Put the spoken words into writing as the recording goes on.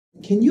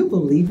Can you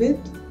believe it?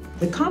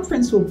 The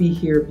conference will be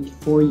here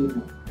before you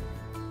know.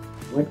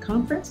 What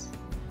conference?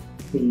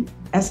 The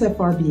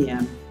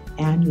SfRBM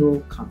Annual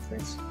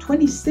Conference,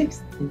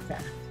 26th in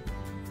fact.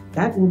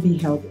 That will be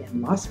held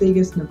in Las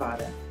Vegas,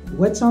 Nevada.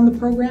 What's on the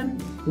program?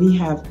 We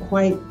have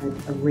quite an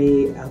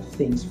array of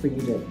things for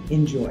you to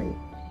enjoy,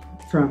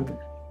 from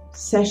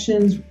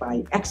sessions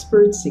by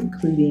experts,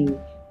 including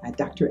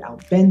Dr. Al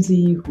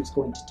Benzi, who's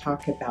going to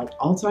talk about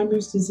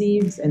Alzheimer's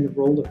disease and the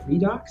role of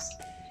redox,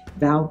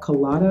 Val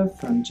Collada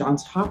from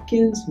Johns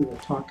Hopkins, who will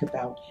talk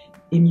about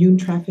immune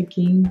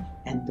trafficking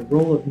and the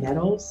role of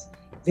metals,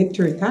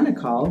 Victor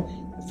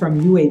Thanakal from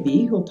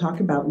UAB, who will talk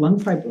about lung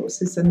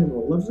fibrosis and the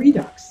role of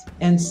redox,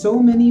 and so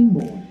many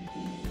more.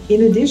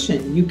 In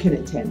addition, you can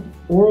attend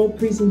oral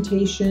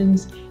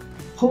presentations,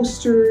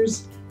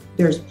 posters.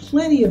 There's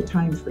plenty of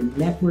time for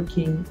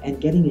networking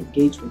and getting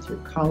engaged with your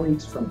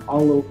colleagues from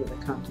all over the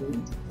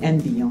continent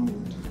and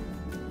beyond.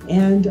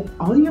 And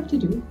all you have to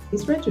do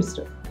is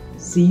register.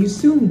 See you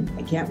soon.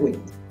 I can't wait.